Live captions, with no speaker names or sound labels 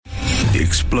the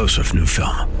explosive new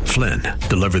film, Flynn,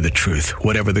 Deliver the Truth,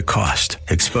 Whatever the Cost,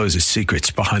 exposes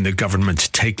secrets behind the government's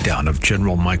takedown of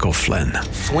General Michael Flynn.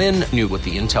 Flynn knew what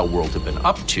the intel world had been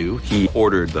up to. He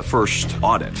ordered the first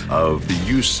audit of the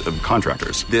use of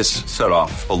contractors. This set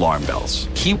off alarm bells.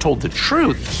 He told the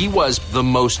truth. He was the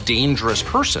most dangerous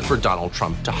person for Donald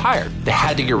Trump to hire. They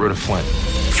had to get rid of Flynn.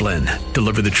 Flynn,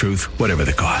 Deliver the Truth, Whatever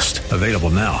the Cost. Available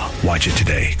now. Watch it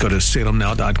today. Go to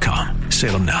salemnow.com.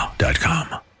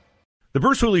 salemnow.com. The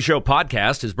Bruce Hooley Show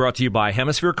podcast is brought to you by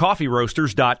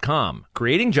HemisphereCoffeeRoasters.com.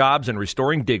 Creating jobs and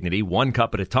restoring dignity one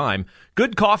cup at a time.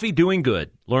 Good coffee doing good.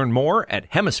 Learn more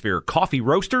at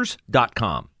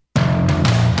HemisphereCoffeeRoasters.com.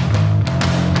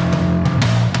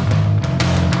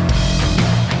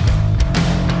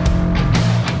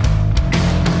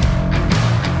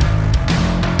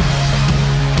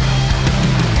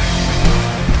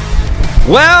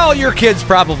 Well, your kids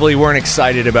probably weren't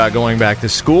excited about going back to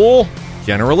school.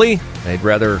 Generally, they'd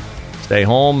rather stay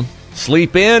home,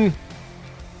 sleep in.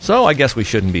 So I guess we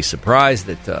shouldn't be surprised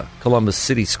that Columbus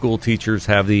City school teachers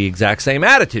have the exact same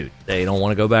attitude. They don't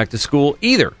want to go back to school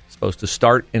either. It's supposed to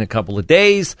start in a couple of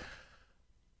days.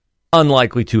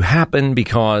 Unlikely to happen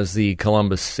because the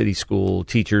Columbus City school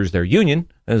teachers, their union,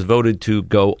 has voted to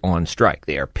go on strike.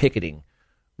 They are picketing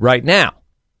right now.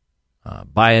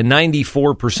 By a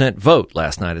 94% vote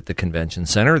last night at the convention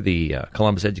center, the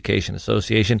Columbus Education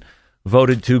Association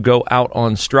voted to go out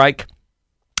on strike,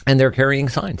 and they're carrying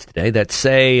signs today that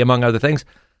say, among other things,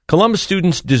 Columbus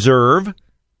students deserve.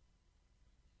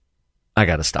 I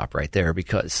got to stop right there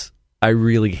because I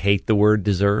really hate the word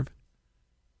deserve.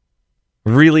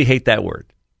 Really hate that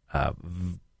word.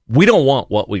 We don't want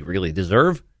what we really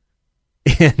deserve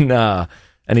in an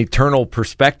eternal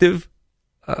perspective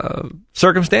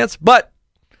circumstance, but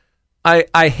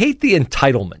I hate the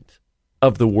entitlement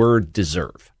of the word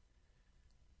deserve.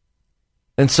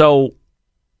 And so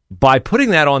by putting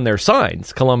that on their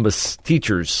signs, Columbus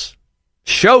teachers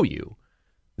show you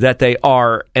that they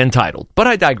are entitled. But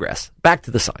I digress. Back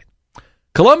to the sign.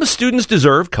 Columbus students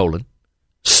deserve,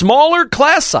 smaller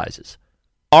class sizes,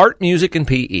 art, music, and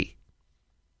PE.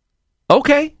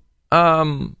 Okay.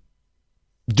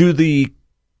 Do the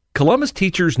Columbus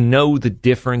teachers know the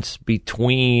difference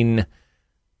between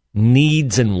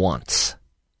needs and wants?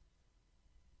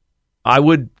 I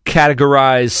would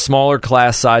categorize smaller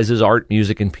class sizes, art,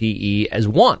 music, and PE as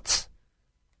wants.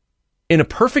 In a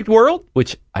perfect world,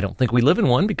 which I don't think we live in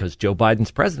one because Joe Biden's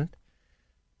president,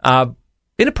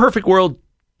 in a perfect world,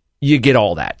 you get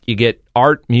all that. You get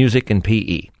art, music, and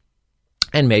PE.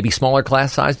 And maybe smaller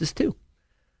class sizes too.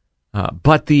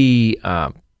 But the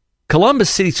Columbus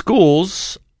City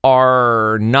schools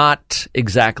are not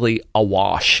exactly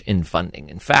awash in funding.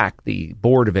 In fact, the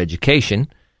Board of Education,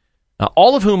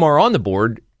 all of whom are on the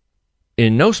board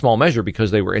in no small measure because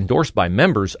they were endorsed by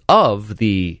members of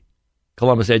the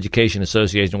Columbus Education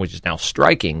Association, which is now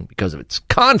striking because of its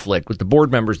conflict with the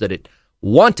board members that it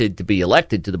wanted to be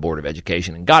elected to the Board of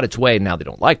Education and got its way, and now they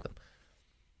don't like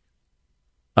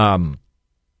them.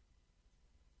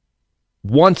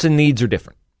 Wants and needs are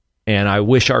different, and I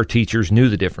wish our teachers knew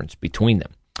the difference between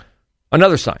them.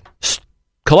 Another sign.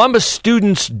 Columbus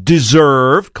students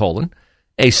deserve,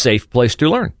 a safe place to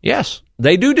learn. Yes,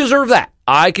 they do deserve that.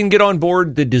 I can get on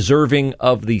board the deserving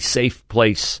of the safe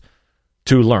place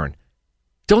to learn.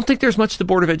 Don't think there's much the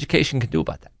Board of Education can do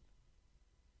about that.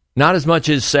 Not as much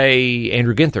as, say,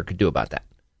 Andrew Ginther could do about that.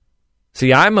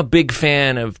 See, I'm a big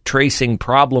fan of tracing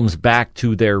problems back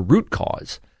to their root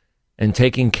cause and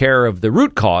taking care of the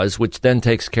root cause, which then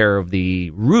takes care of the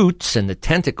roots and the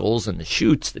tentacles and the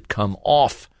shoots that come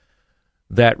off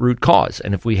that root cause.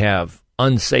 And if we have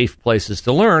unsafe places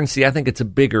to learn, see, I think it's a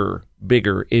bigger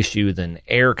issue than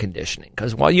air conditioning.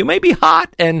 Because while you may be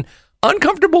hot and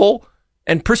uncomfortable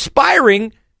and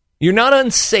perspiring, you're not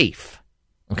unsafe,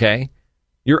 okay?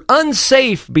 You're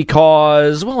unsafe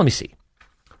because, well, let me see.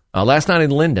 Last night in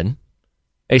Linden,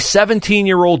 a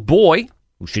 17-year-old boy,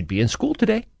 who should be in school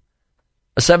today,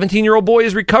 a 17-year-old boy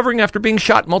is recovering after being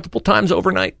shot multiple times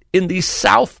overnight in the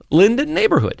South Linden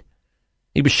neighborhood.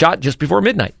 He was shot just before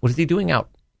midnight. What is he doing out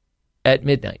at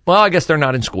midnight? Well, I guess they're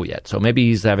not in school yet, so maybe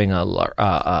he's having a lark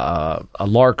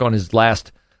on his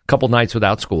last couple nights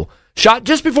without school. Shot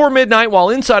just before midnight while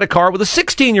inside a car with a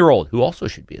 16-year-old, who also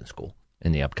should be in school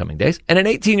in the upcoming days, and an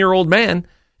 18-year-old man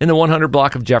in the 100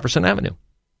 block of Jefferson Avenue.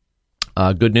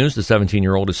 Good news, the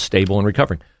 17-year-old is stable and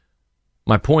recovering.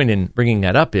 My point in bringing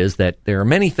that up is that there are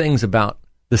many things about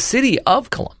the city of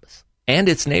Columbus and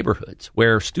its neighborhoods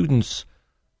where students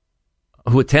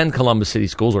who attend Columbus City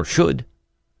schools, or should,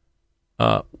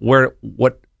 where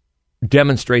what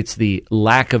demonstrates the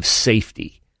lack of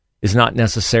safety is not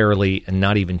necessarily, and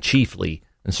not even chiefly,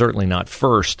 and certainly not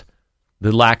first,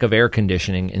 the lack of air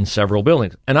conditioning in several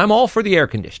buildings. And I'm all for the air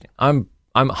conditioning. I'm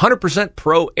 100%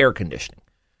 pro air conditioning.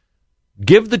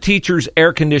 Give the teachers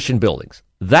air-conditioned buildings.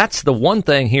 That's the one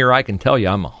thing here I can tell you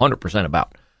I'm 100%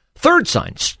 about. Third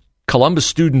sign, Columbus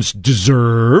students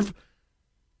deserve,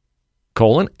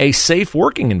 a safe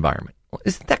working environment. Well,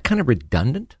 isn't that kind of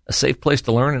redundant? A safe place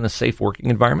to learn and a safe working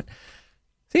environment?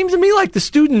 Seems to me like the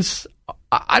students,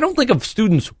 I don't think of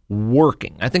students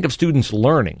working. I think of students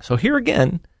learning. So here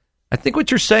again, I think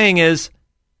what you're saying is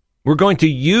we're going to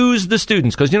use the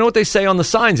students, because you know what they say on the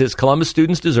signs is Columbus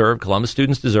students deserve, Columbus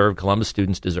students deserve, Columbus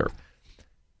students deserve.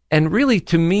 And really,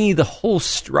 to me, the whole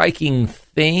striking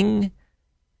thing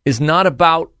is not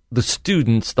about the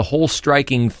students. The whole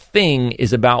striking thing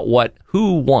is about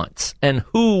who wants. And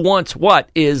who wants what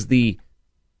is the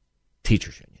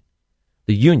teachers union.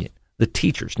 The union, the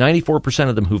teachers, 94%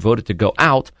 of them who voted to go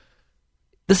out.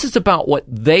 This is about what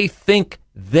they think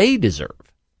they deserve.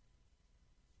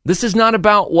 This is not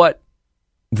about what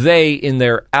they, in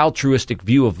their altruistic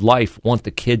view of life, want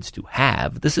the kids to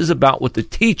have. This is about what the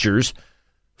teachers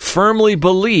firmly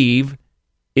believe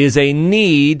is a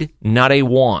need, not a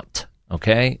want.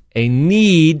 Okay? A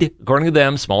need, according to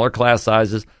them, smaller class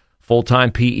sizes,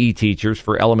 full-time PE teachers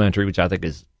for elementary, which I think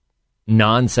is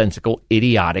nonsensical,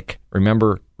 idiotic.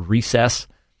 Remember recess?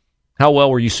 How well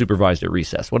were you supervised at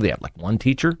recess? What do they have, like one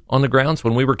teacher on the grounds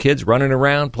when we were kids running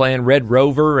around playing Red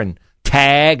Rover and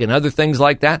tag and other things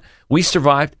like that? We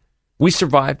survived.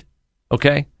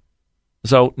 Okay?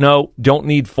 So, no, don't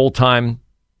need full-time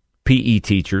PE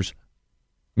teachers.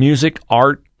 Music,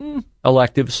 art,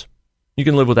 electives. You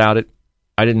can live without it.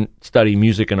 I didn't study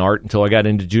music and art until I got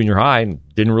into junior high and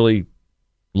didn't really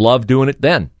love doing it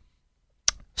then.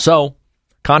 So,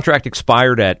 contract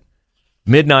expired at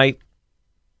midnight,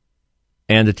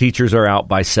 and the teachers are out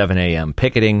by 7 a.m.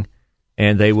 picketing,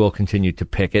 and they will continue to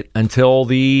picket until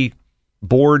the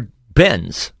board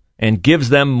bends and gives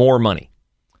them more money.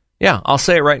 Yeah, I'll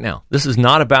say it right now. This is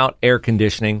not about air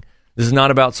conditioning. This is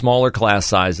not about smaller class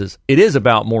sizes. It is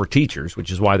about more teachers, which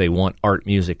is why they want art,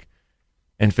 music,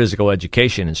 and physical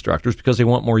education instructors, because they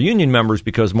want more union members,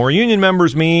 because more union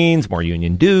members means more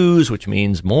union dues, which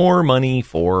means more money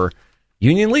for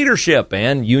union leadership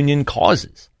and union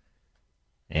causes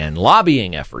and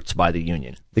lobbying efforts by the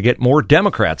union to get more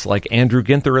Democrats like Andrew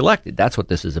Ginther elected. That's what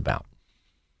this is about.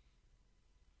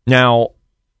 Now,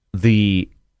 the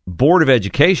Board of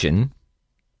Education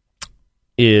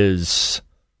is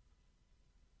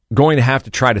going to have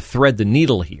to try to thread the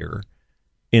needle here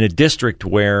in a district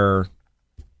where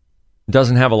it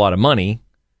doesn't have a lot of money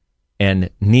and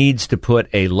needs to put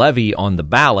a levy on the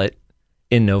ballot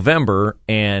in November,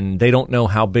 and they don't know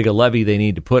how big a levy they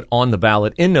need to put on the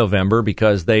ballot in November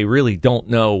because they really don't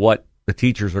know what the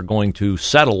teachers are going to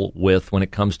settle with when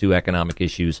it comes to economic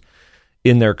issues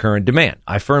in their current demand.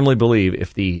 I firmly believe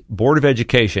if the Board of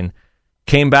Education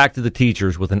came back to the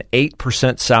teachers with an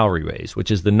 8% salary raise,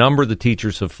 which is the number the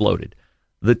teachers have floated,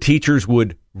 the teachers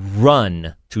would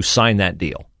run to sign that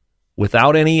deal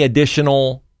without any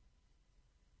additional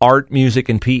art, music,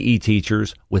 and PE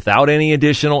teachers, without any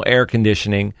additional air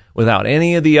conditioning, without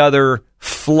any of the other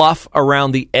fluff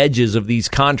around the edges of these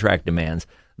contract demands.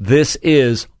 This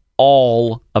is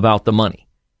all about the money.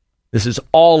 This is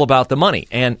all about the money.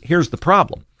 And here's the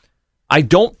problem. I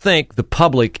don't think the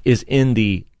public is in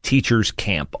the teachers'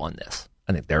 camp on this.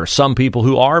 I think there are some people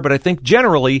who are, but I think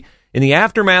generally, in the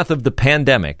aftermath of the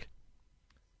pandemic,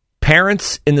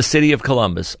 parents in the city of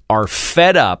Columbus are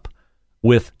fed up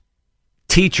with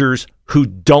teachers who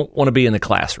don't want to be in the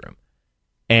classroom.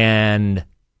 And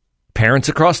parents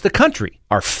across the country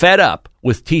are fed up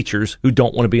with teachers who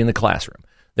don't want to be in the classroom.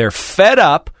 They're fed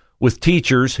up with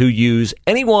teachers who use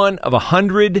any one of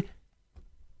 100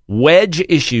 wedge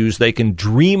issues they can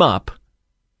dream up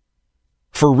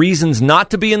for reasons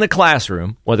not to be in the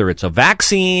classroom, whether it's a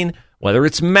vaccine, whether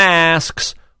it's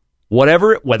masks,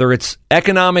 whatever, whether it's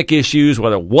economic issues,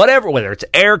 whether it's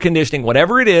air conditioning,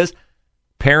 whatever it is.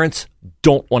 Parents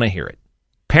don't want to hear it.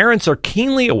 Parents are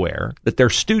keenly aware that their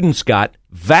students got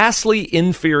vastly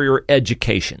inferior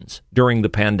educations during the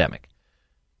pandemic.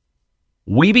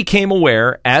 We became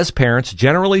aware, as parents,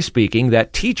 generally speaking,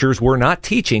 that teachers were not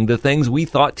teaching the things we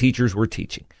thought teachers were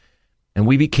teaching. And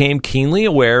we became keenly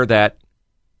aware that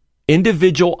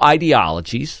individual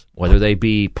ideologies, whether they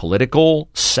be political,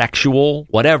 sexual,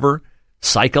 whatever,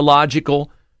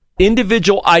 psychological,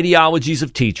 individual ideologies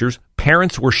of teachers,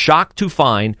 parents were shocked to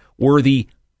find were the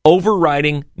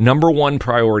overriding number one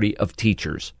priority of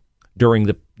teachers during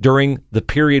the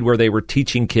period where they were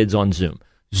teaching kids on Zoom.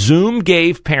 Zoom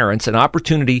gave parents an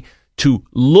opportunity to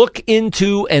look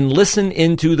into and listen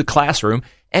into the classroom,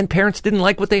 and parents didn't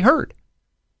like what they heard.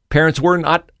 Parents were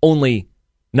not only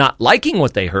not liking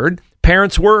what they heard,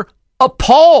 parents were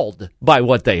appalled by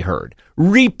what they heard,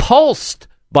 repulsed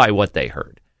by what they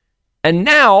heard. And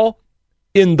now,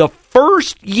 in the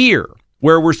first year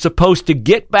where we're supposed to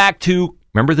get back to,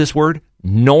 remember this word,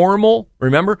 normal?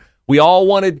 Remember? We all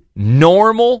wanted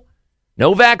normal.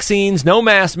 No vaccines, no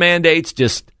mask mandates,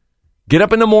 just get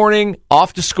up in the morning,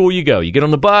 off to school you go. You get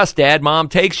on the bus, dad, mom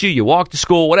takes you, you walk to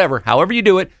school, whatever, however you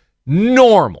do it,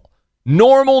 normal.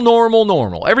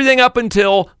 Normal. Everything up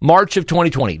until March of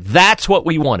 2020. That's what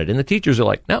we wanted. And the teachers are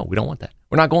like, no, we don't want that.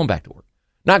 We're not going back to work.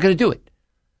 Not going to do it.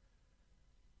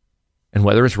 And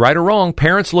whether it's right or wrong,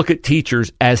 parents look at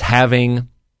teachers as having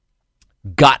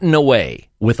gotten away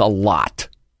with a lot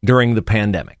during the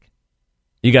pandemic.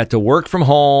 You got to work from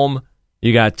home.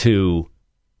 You got to,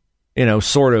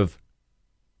 sort of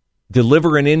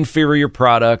deliver an inferior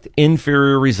product,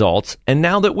 inferior results. And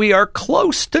now that we are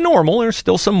close to normal, there's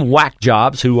still some whack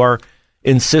jobs who are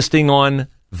insisting on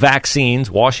vaccines.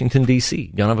 Washington, D.C.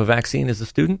 You don't have a vaccine as a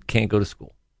student? Can't go to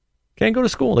school. Can't go to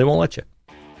school. They won't let you.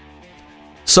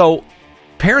 So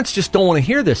parents just don't want to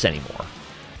hear this anymore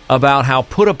about how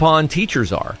put upon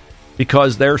teachers are,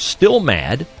 because they're still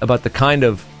mad about the kind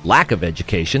of lack of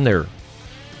education their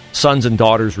sons and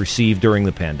daughters received during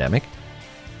the pandemic.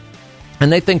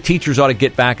 And they think teachers ought to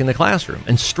get back in the classroom.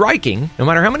 And striking, no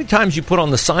matter how many times you put on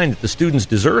the sign that the students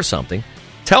deserve something,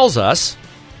 tells us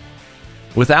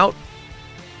without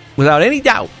any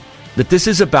doubt that this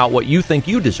is about what you think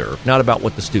you deserve, not about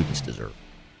what the students deserve.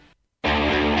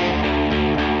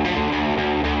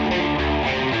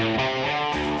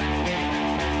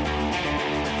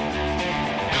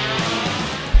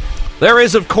 There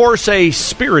is, of course, a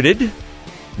spirited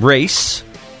race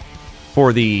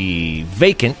for the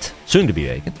vacant, soon-to-be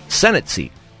vacant, Senate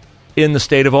seat in the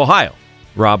state of Ohio.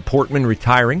 Rob Portman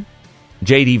retiring.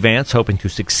 J.D. Vance hoping to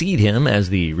succeed him as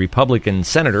the Republican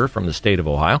senator from the state of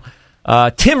Ohio.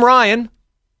 Tim Ryan,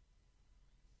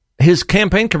 his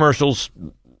campaign commercials,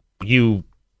 you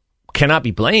cannot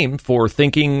be blamed for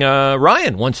thinking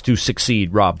Ryan wants to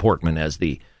succeed Rob Portman as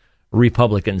the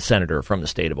Republican senator from the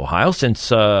state of Ohio,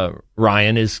 since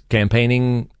Ryan is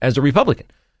campaigning as a Republican.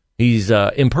 He's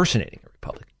impersonating a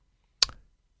Republican.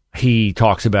 He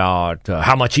talks about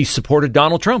how much he supported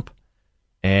Donald Trump.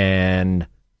 And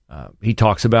he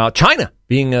talks about China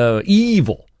being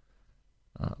evil.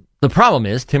 The problem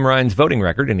is Tim Ryan's voting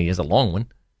record, and he has a long one,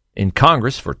 in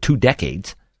Congress for 2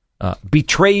 decades,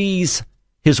 betrays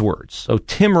his words. So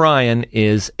Tim Ryan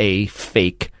is a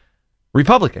fake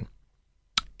Republican.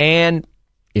 And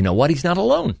you know what? He's not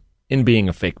alone in being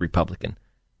a fake Republican.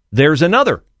 There's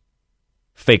another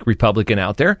fake Republican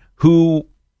out there who,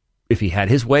 if he had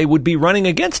his way, would be running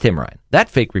against Tim Ryan. That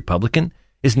fake Republican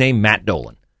is named Matt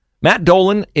Dolan. Matt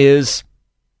Dolan is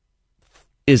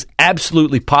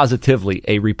absolutely positively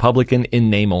a Republican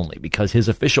in name only, because his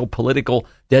official political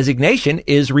designation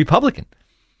is Republican.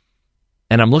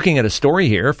 And I'm looking at a story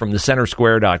here from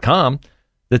thecentersquare.com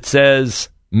that says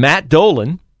Matt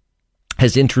Dolan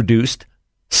has introduced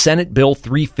Senate Bill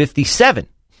 357.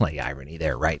 Like irony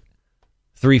there, right?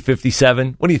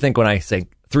 357. What do you think when I say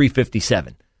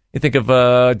 357? You think of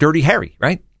Dirty Harry,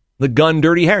 right? The gun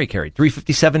Dirty Harry carried,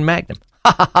 357 Magnum.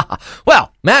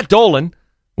 Well, Matt Dolan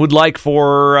would like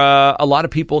for a lot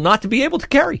of people not to be able to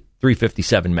carry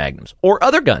 357 Magnums or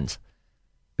other guns,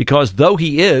 because though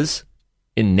he is,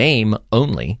 in name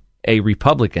only, a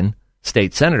Republican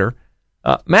state senator,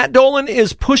 Matt Dolan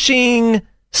is pushing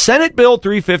Senate Bill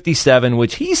 357,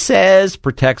 which he says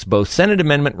protects both Second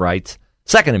Amendment rights,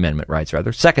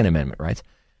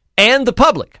 and the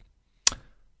public.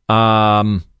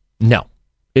 No,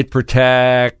 it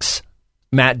protects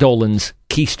Matt Dolan's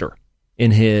keister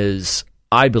in his,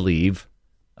 I believe,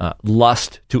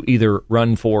 lust to either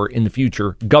run for, in the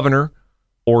future, governor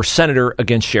or senator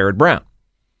against Sherrod Brown.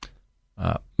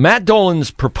 Matt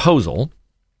Dolan's proposal,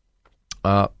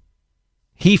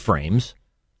 he frames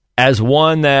as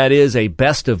one that is a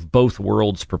best of both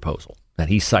worlds proposal, that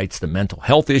he cites the mental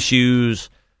health issues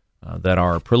that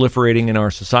are proliferating in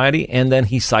our society, and then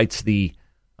he cites the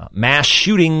mass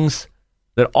shootings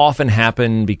that often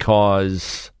happen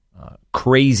because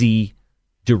crazy,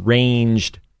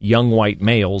 deranged young white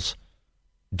males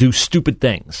do stupid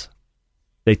things.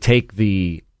 They take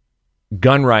the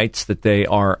gun rights that they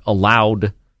are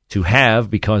allowed to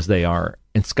have because they are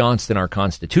ensconced in our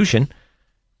Constitution,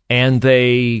 and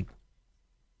they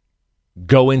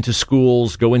go into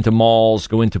schools, go into malls,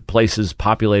 go into places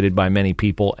populated by many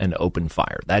people and open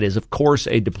fire. That is, of course,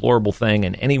 a deplorable thing,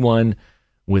 and anyone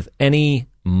with any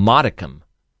modicum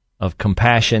of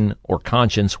compassion or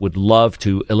conscience would love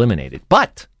to eliminate it.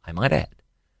 But, I might add,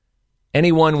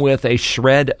 anyone with a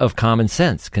shred of common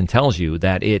sense can tell you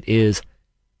that it is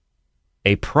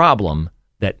a problem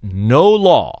that no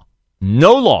law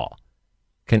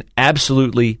can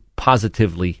absolutely,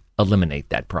 positively eliminate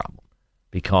that problem.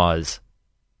 Because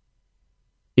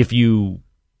if you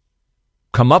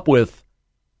come up with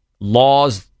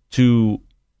laws to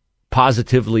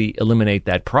positively eliminate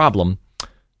that problem,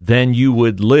 then you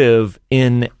would live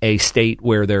in a state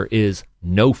where there is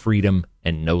no freedom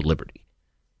and no liberty.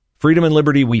 Freedom and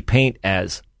liberty we paint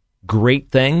as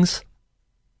great things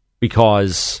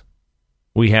because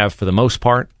we have, for the most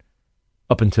part,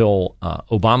 up until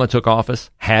Obama took office,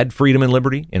 had freedom and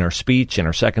liberty in our speech and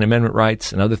our Second Amendment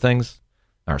rights and other things,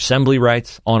 our assembly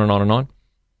rights, on and on and on.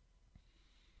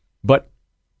 But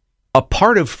a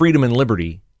part of freedom and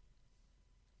liberty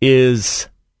is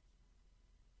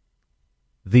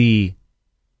the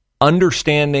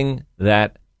understanding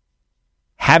that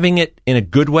having it in a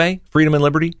good way, freedom and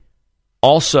liberty,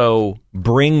 also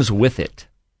brings with it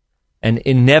an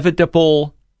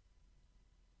inevitable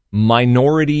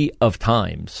minority of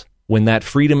times when that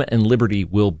freedom and liberty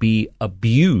will be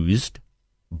abused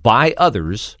by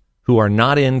others who are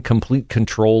not in complete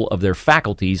control of their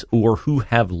faculties or who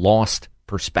have lost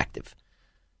perspective.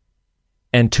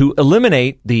 And to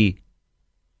eliminate the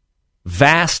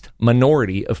vast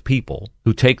minority of people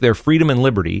who take their freedom and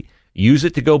liberty, use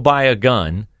it to go buy a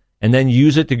gun, and then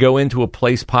use it to go into a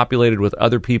place populated with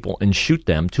other people and shoot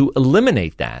them, to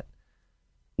eliminate that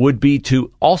would be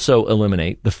to also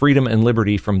eliminate the freedom and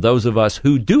liberty from those of us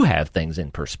who do have things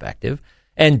in perspective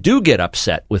and do get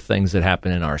upset with things that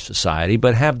happen in our society,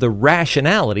 but have the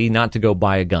rationality not to go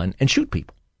buy a gun and shoot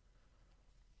people.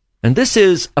 And this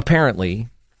is apparently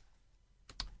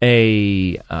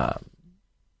a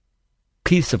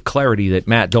piece of clarity that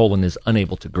Matt Dolan is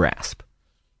unable to grasp.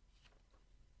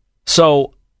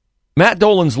 So, Matt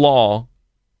Dolan's law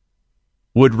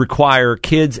would require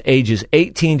kids ages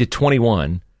 18 to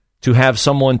 21 to have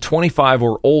someone 25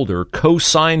 or older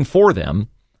co-sign for them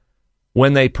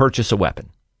when they purchase a weapon.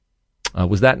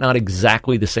 Was that not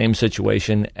exactly the same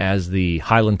situation as the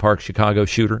Highland Park, Chicago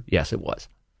shooter? Yes, it was.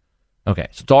 Okay,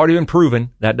 so it's already been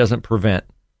proven that doesn't prevent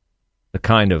the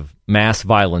kind of mass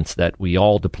violence that we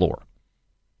all deplore.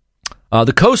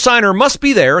 The co-signer must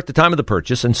be there at the time of the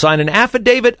purchase and sign an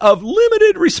affidavit of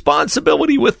limited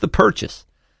responsibility with the purchase.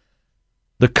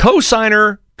 The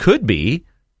co-signer could be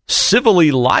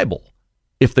civilly liable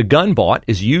if the gun bought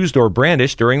is used or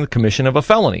brandished during the commission of a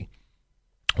felony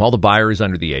while the buyer is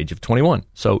under the age of 21.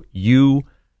 So you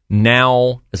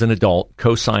now, as an adult,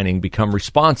 co-signing, become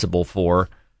responsible for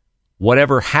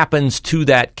whatever happens to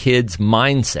that kid's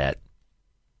mindset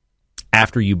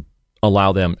after you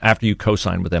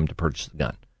co-sign with them to purchase the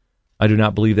gun. I do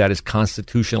not believe that is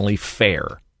constitutionally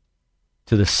fair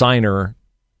to the signer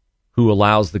who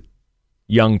allows the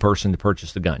young person to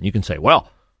purchase the gun. You can say, well,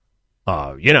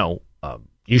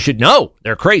 you should know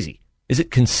they're crazy. Is it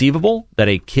conceivable that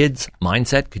a kid's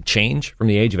mindset could change from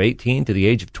the age of 18 to the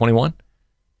age of 21?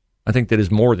 I think that is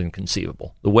more than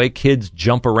conceivable. The way kids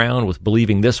jump around with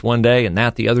believing this one day and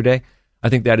that the other day, I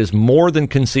think that is more than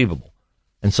conceivable.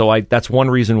 And so that's one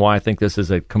reason why I think this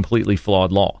is a completely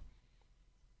flawed law.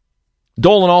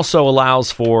 Dolan also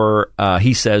allows for,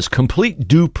 he says, complete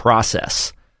due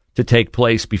process to take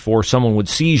place before someone would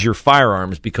seize your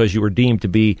firearms because you were deemed to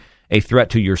be a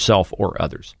threat to yourself or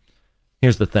others.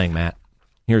 Here's the thing, Matt.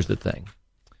 Here's the thing.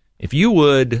 If you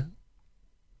would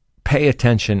pay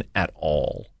attention at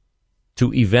all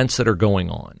to events that are going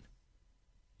on,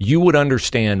 you would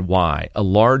understand why a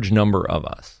large number of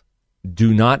us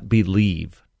do not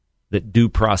believe that due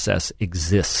process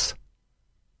exists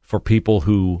for people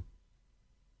who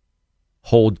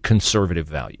hold conservative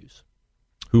values,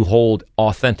 who hold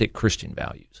authentic Christian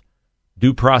values.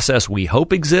 Due process we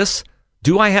hope exists.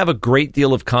 Do I have a great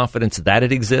deal of confidence that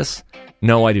it exists?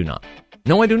 No, I do not.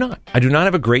 No, I do not. I do not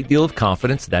have a great deal of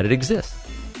confidence that it exists.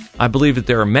 I believe that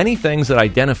there are many things that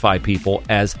identify people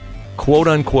as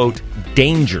quote-unquote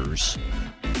dangers,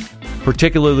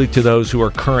 particularly to those who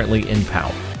are currently in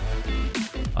power.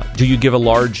 Do you give a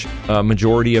large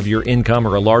majority of your income,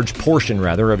 or a large portion,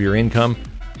 rather, of your income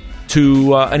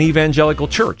to an evangelical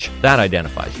church? That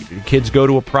identifies you. Do your kids go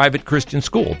to a private Christian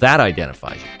school? That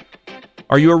identifies you.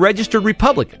 Are you a registered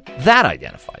Republican? That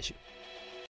identifies you.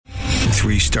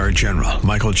 3-star general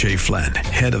Michael J. Flynn,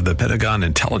 head of the Pentagon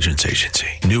Intelligence Agency,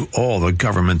 knew all the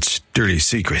government's dirty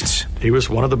secrets. He was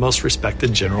one of the most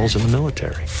respected generals in the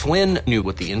military. Flynn knew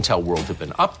what the intel world had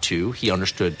been up to. He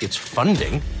understood its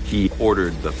funding. He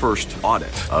ordered the first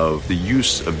audit of the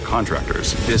use of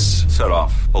contractors. This set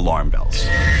off alarm bells.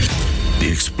 The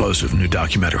explosive new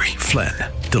documentary, Flynn,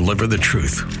 Deliver the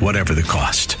Truth, Whatever the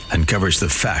Cost, uncovers the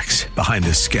facts behind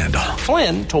this scandal.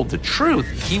 Flynn told the truth.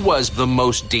 He was the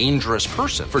most dangerous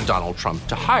person for Donald Trump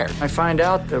to hire. I find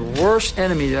out the worst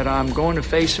enemy that I'm going to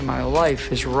face in my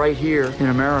life is right here in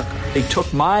America. They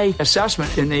took my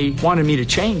assessment and they wanted me to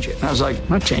change it. And I was like, I'm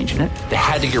not changing it. They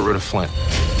had to get rid of Flynn.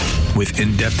 With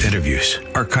in-depth interviews,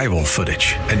 archival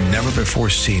footage, and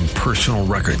never-before-seen personal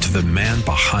records of the man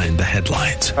behind the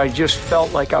headlines. I just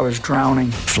felt like I was drowning.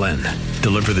 Flynn,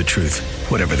 Deliver the Truth,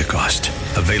 Whatever the Cost.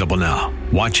 Available now.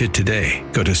 Watch it today.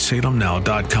 Go to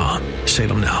salemnow.com.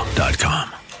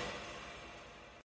 salemnow.com.